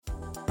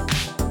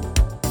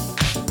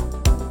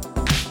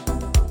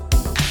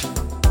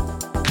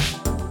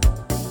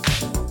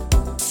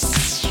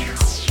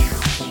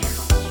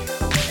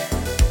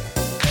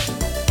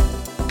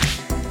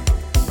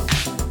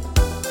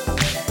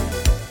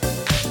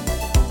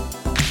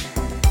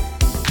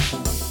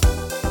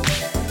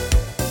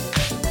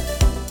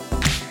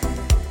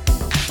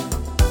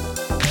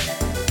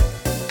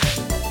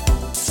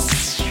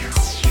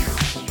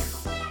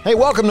Hey,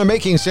 welcome to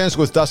Making Sense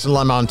with Dustin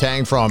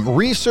Lamontang from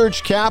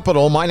Research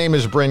Capital. My name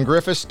is Bryn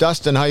Griffiths.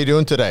 Dustin, how you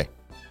doing today?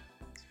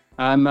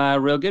 I'm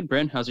real good,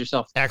 Bryn. How's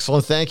yourself?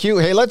 Excellent, thank you.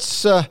 Hey,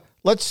 let's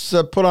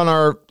put on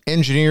our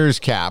engineer's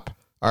cap.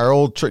 Our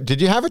old. Did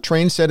you have a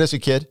train set as a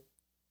kid?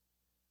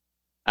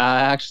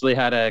 I actually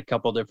had a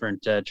couple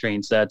different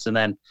train sets, and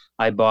then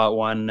I bought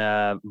one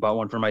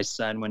for my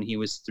son when he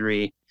was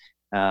 3,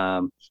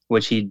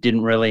 which he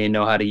didn't really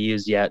know how to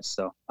use yet.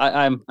 So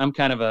I'm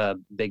kind of a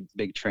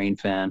big train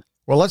fan.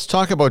 Well, let's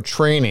talk about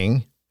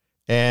training,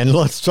 and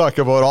let's talk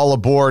about all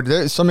aboard.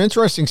 There's some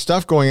interesting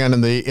stuff going on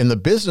in the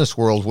business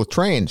world with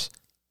trains.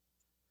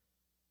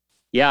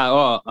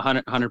 Yeah,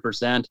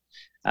 100%.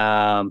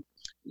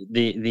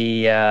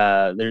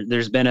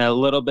 There's been a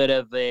little bit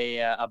of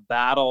a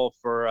battle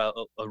for a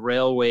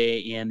railway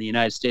in the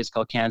United States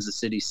called Kansas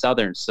City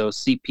Southern. So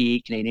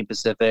CP, Canadian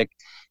Pacific,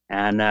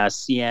 and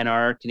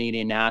CNR,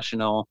 Canadian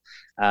National,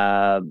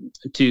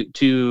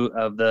 two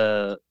of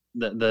the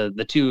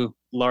two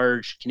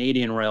large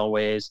Canadian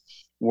railways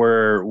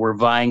were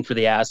vying for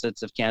the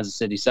assets of Kansas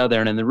City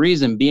Southern. And the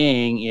reason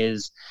being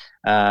is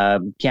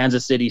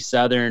Kansas City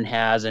Southern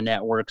has a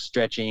network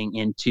stretching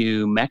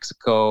into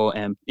Mexico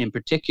and in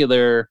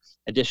particular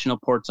additional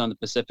ports on the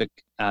Pacific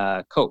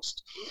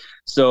coast.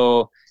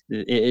 So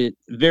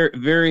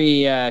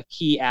very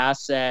key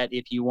asset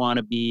if you want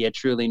to be a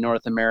truly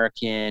North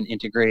American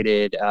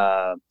integrated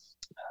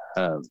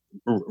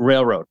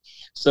railroad.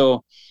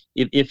 So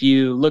if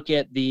you look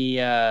at the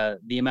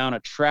amount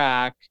of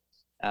track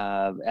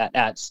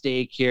at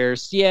stake here,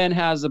 CN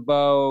has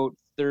about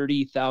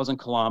 30,000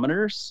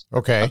 kilometers,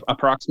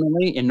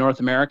 approximately, in North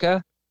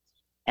America,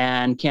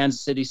 and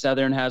Kansas City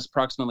Southern has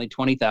approximately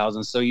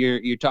 20,000. So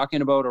you're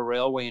talking about a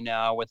railway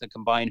now with a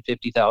combined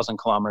 50,000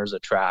 kilometers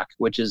of track,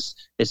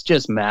 it's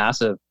just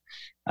massive.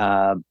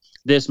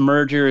 This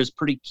merger is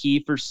pretty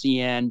key for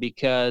CN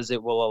because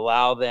it will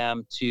allow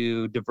them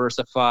to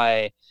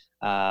diversify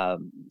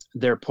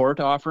their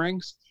port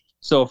offerings.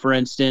 So, for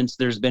instance,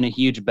 there's been a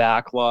huge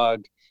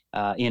backlog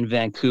in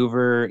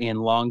Vancouver, in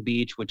Long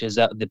Beach, which is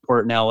at the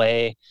port in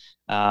LA,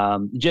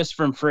 just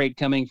from freight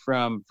coming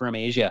from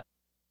Asia.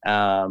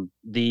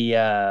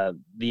 The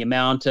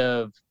amount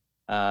of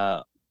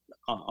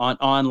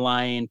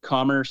online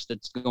commerce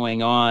that's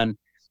going on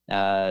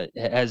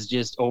has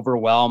just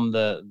overwhelmed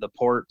the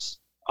ports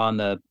on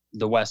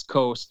the West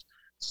Coast.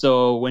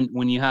 So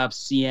when you have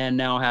CN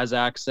now has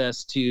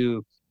access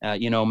to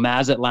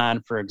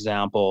Mazatlan, for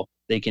example,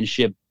 they can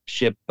ship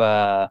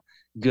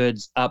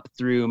goods up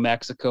through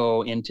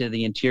Mexico into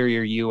the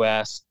interior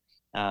U.S.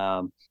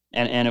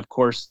 And of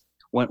course,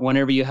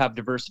 whenever you have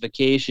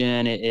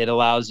diversification, it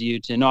allows you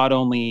to not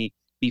only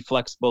be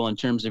flexible in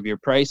terms of your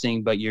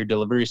pricing, but your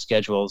delivery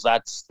schedules.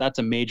 That's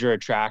a major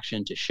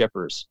attraction to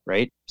shippers,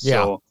 right?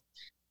 Yeah.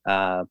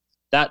 So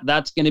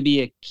that's going to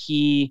be a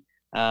key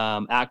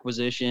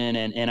acquisition,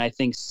 and I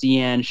think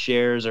CN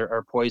shares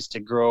are poised to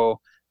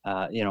grow,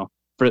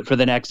 for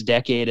the next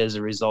decade as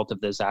a result of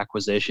this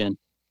acquisition.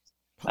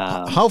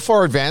 How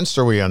far advanced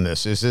are we on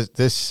this?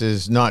 This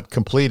is not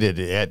completed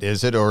yet,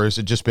 is it, or has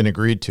it just been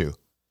agreed to?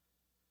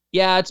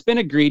 Yeah, it's been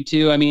agreed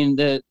to. I mean,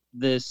 the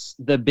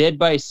bid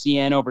by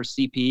CN over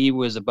CP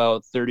was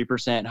about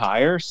 30%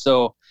 higher.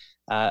 So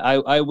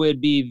I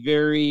would be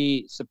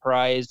very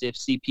surprised if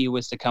CP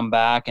was to come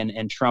back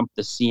and trump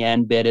the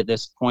CN bid at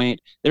this point.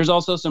 There's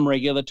also some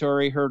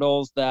regulatory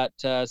hurdles that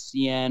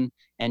CN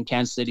and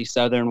Kansas City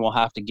Southern will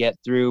have to get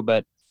through,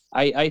 but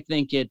I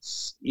think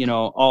it's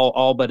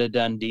all but a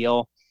done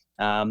deal.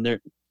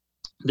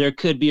 There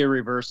could be a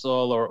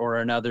reversal or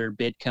another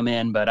bid come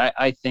in, but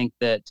I think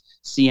that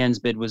CN's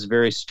bid was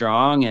very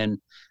strong, and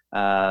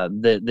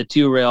the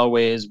two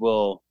railways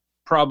will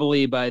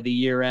probably by the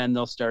year end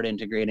they'll start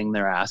integrating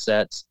their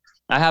assets.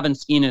 I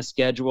haven't seen a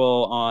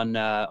schedule on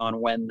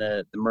when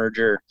the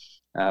merger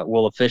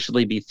will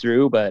officially be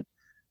through, but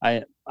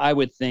I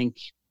would think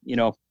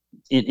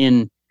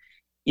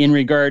in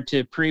regard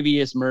to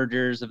previous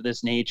mergers of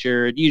this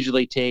nature, it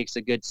usually takes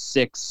a good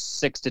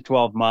six to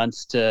 12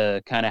 months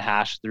to kind of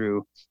hash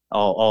through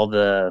all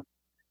the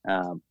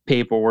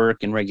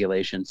paperwork and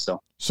regulations.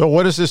 So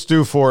what does this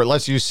do for,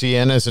 let's use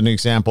CN as an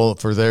example,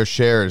 for their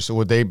shares?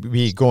 Would they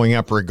be going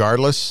up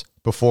regardless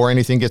before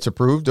anything gets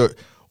approved,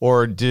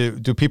 or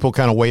do people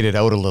kind of wait it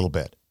out a little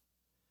bit?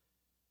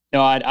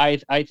 No,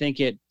 I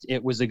think it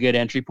was a good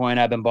entry point.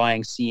 I've been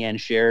buying CN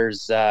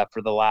shares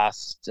for the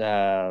last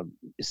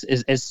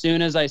as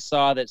soon as I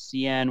saw that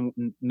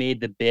CN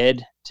made the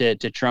bid to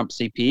trump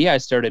CP, I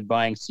started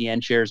buying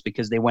CN shares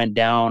because they went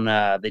down.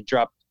 They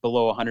dropped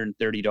below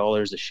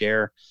 $130 a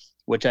share,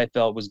 which I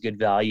felt was good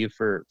value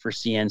for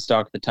CN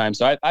stock at the time.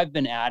 So I've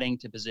been adding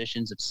to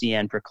positions of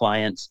CN for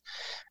clients,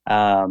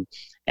 and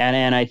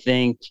I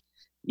think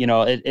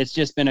it's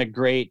just been a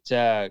great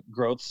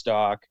growth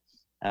stock.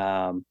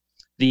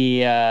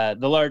 The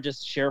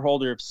largest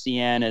shareholder of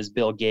CN is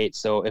Bill Gates.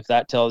 So if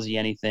that tells you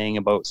anything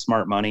about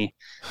smart money,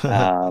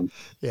 yeah,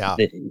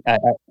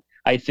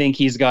 I think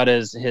he's got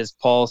his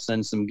pulse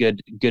and some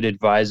good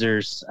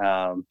advisors,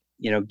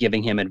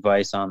 giving him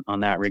advice on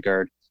that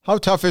regard. How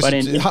tough is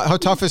how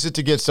tough is it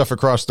to get stuff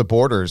across the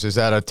borders? Is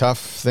that a tough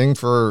thing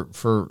for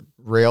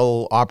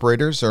rail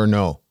operators or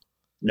no?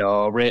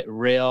 No,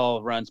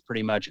 rail runs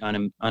pretty much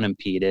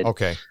unimpeded.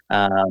 Okay.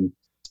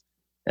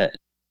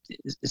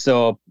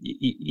 So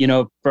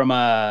from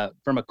a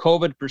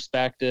COVID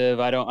perspective,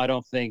 I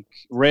don't think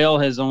rail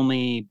has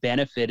only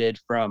benefited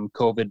from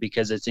COVID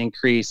because it's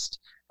increased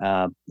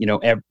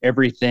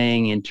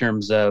everything in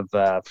terms of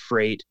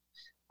freight,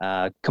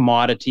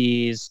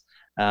 commodities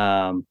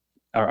are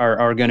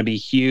going to be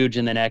huge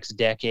in the next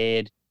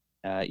decade.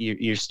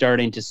 You're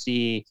starting to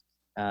see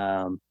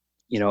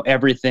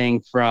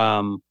everything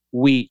from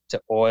wheat to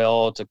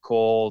oil to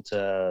coal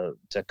to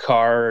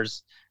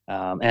cars.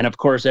 And of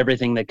course,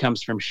 everything that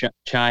comes from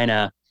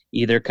China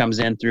either comes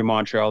in through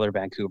Montreal or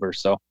Vancouver.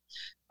 So,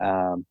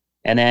 and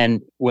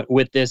then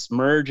with this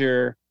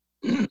merger,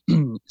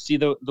 see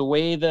the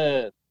way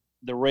the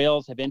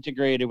rails have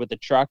integrated with the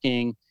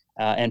trucking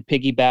and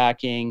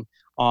piggybacking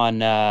on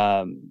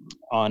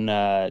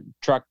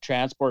truck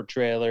transport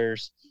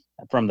trailers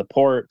from the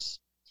ports.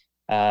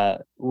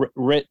 The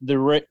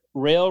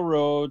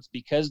railroads,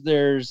 because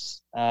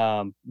there's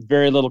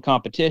very little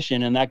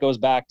competition, and that goes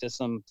back to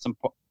some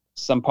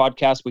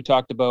podcasts we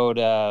talked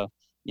about,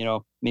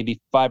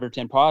 maybe 5 or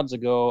 10 pods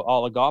ago,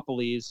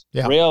 oligopolies.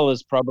 Yeah. Rail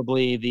is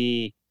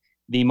probably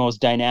the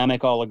most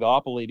dynamic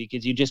oligopoly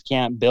because you just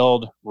can't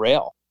build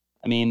rail.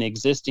 I mean, the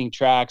existing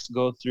tracks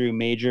go through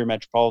major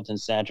metropolitan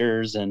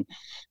centers, and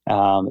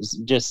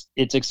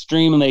it's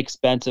extremely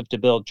expensive to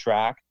build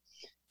track.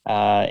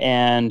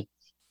 And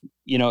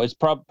it's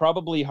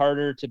probably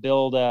harder to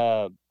build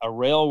a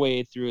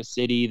railway through a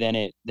city than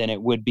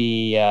it would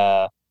be,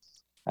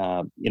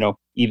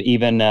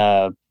 even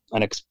an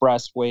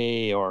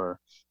expressway or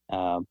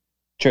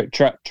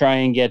try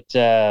and get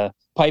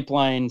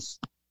pipelines.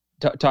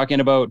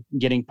 Talking about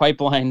getting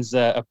pipelines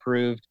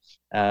approved.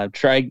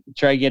 Try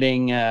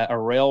getting a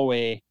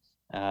railway,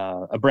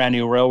 a brand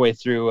new railway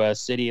through a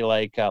city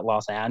like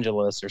Los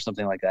Angeles or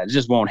something like that. It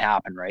just won't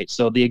happen, right?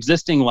 So the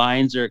existing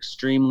lines are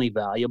extremely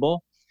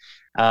valuable.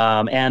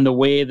 And the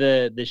way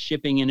the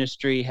shipping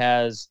industry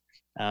has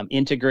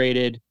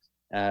integrated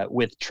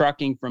with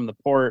trucking from the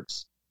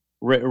ports,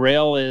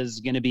 rail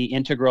is going to be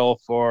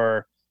integral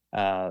for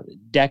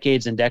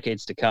decades and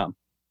decades to come.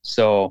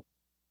 So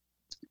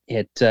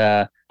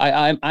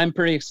I'm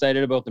pretty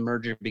excited about the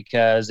merger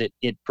because it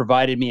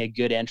provided me a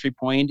good entry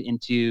point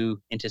into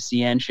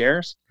CN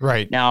shares.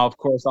 Right. Now, of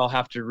course, I'll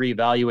have to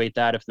reevaluate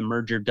that if the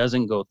merger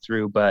doesn't go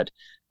through, but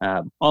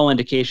all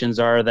indications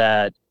are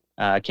that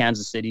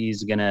Kansas City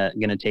is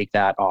gonna take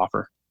that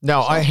offer.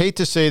 Now, I hate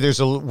to say there's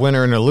a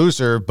winner and a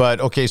loser,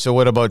 but okay, so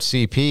what about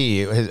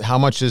CP? How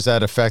much has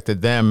that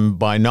affected them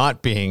by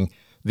not being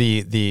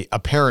the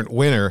apparent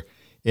winner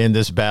in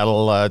this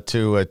battle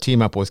to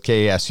team up with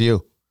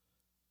KSU?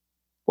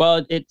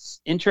 Well,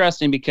 it's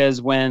interesting because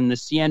when the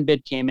CN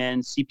bid came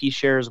in, CP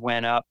shares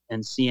went up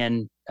and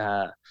CN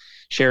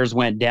shares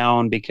went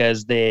down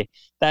because that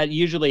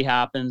usually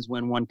happens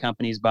when one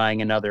company's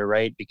buying another,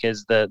 right?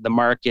 Because the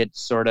market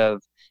sort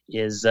of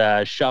is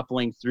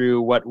shuffling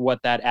through what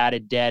that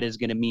added debt is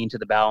going to mean to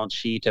the balance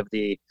sheet of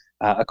the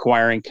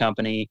acquiring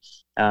company.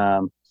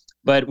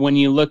 But when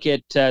you look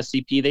at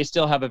CP, they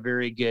still have a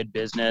very good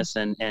business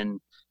and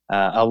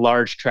a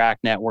large track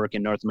network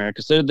in North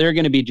America, so they're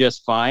going to be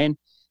just fine.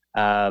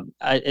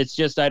 It's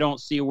just I don't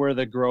see where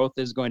the growth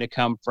is going to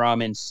come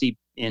from in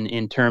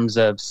terms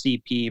of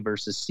CP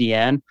versus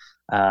CN.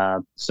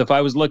 So if I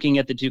was looking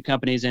at the two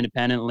companies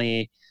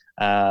independently,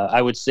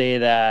 I would say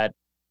that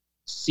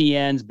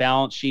CN's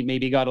balance sheet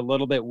maybe got a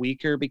little bit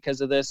weaker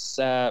because of this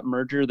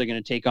merger. They're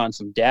going to take on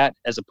some debt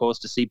as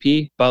opposed to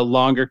CP. But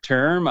longer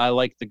term, I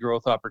like the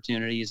growth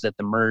opportunities that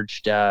the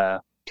merged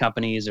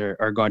companies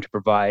are going to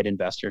provide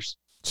investors.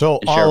 So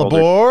all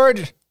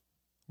aboard.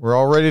 We're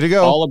all ready to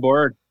go. All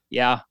aboard.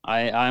 Yeah,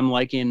 I'm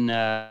liking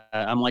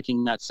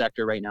that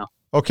sector right now.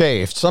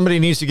 Okay, if somebody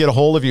needs to get a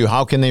hold of you,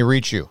 how can they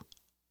reach you?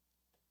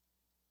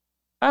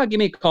 Give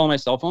me a call on my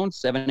cell phone,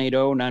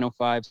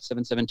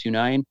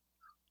 780-905-7729,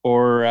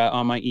 or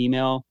on my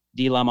email,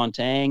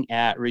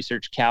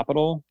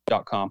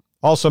 dlamontagne@researchcapital.com.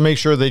 Also, make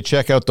sure they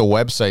check out the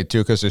website, too,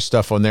 because there's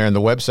stuff on there, and the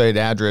website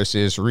address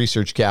is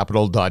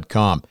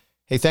researchcapital.com.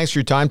 Hey, thanks for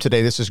your time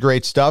today. This is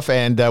great stuff,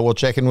 and we'll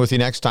check in with you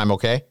next time,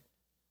 okay?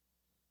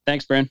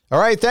 Thanks, Bryn. All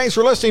right, thanks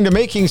for listening to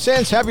Making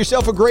Sense. Have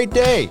yourself a great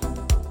day.